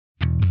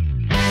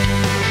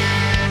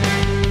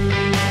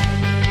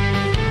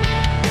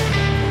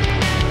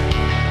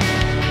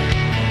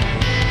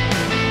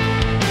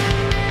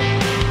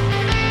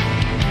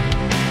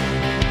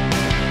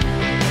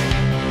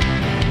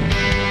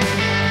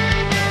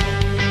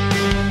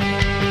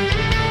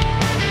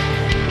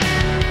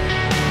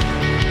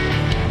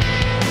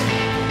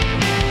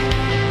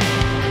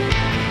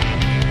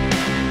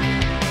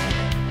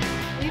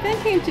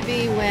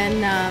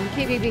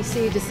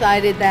KBBC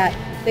decided that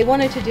they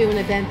wanted to do an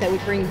event that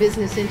would bring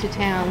business into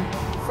town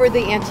for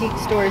the antique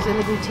stores and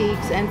the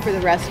boutiques and for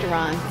the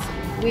restaurants.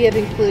 We have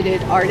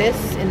included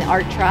artists in the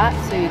art trot,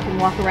 so you can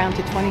walk around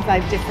to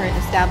 25 different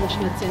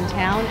establishments in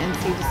town and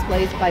see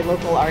displays by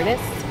local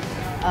artists.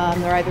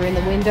 They're either in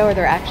the window or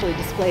they're actually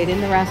displayed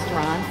in the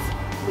restaurants.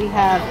 We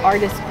have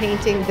artists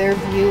painting their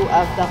view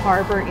of the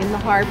harbor in the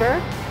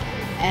harbor,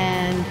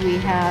 and we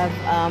have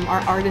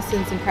our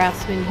artisans and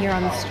craftsmen here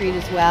on the street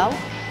as well.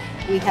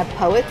 We have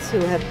poets who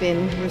have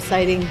been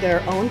reciting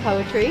their own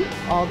poetry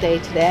all day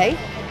today,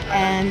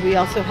 and we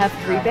also have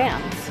 3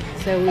 bands.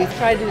 So we've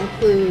tried to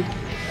include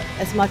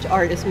as much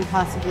art as we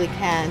possibly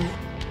can.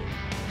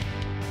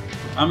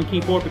 I'm in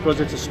Keyport because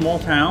it's a small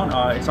town.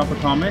 It's up and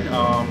coming.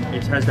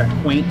 It has that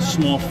quaint,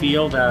 small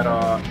feel that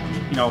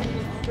you know,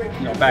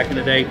 back in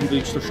the day, people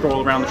used to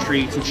stroll around the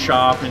streets and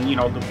shop, and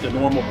the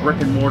normal brick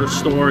and mortar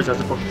stores as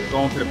opposed to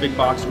going to the big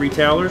box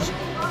retailers.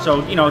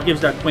 So it gives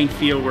that quaint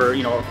feel where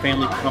a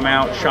family can come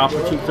out, shop for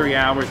 2-3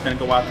 hours, then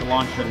go out to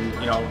lunch and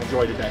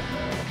enjoy the day.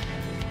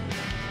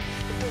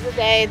 This is a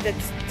day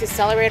that's to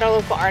celebrate our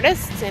local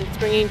artists, and it's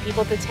bringing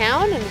people to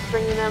town and it's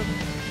bringing them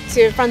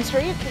to Front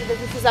Street, to the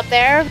businesses up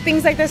there.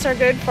 Things like this are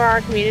good for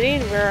our community,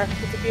 and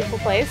it's a beautiful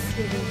place.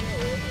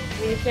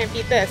 You can't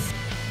beat this.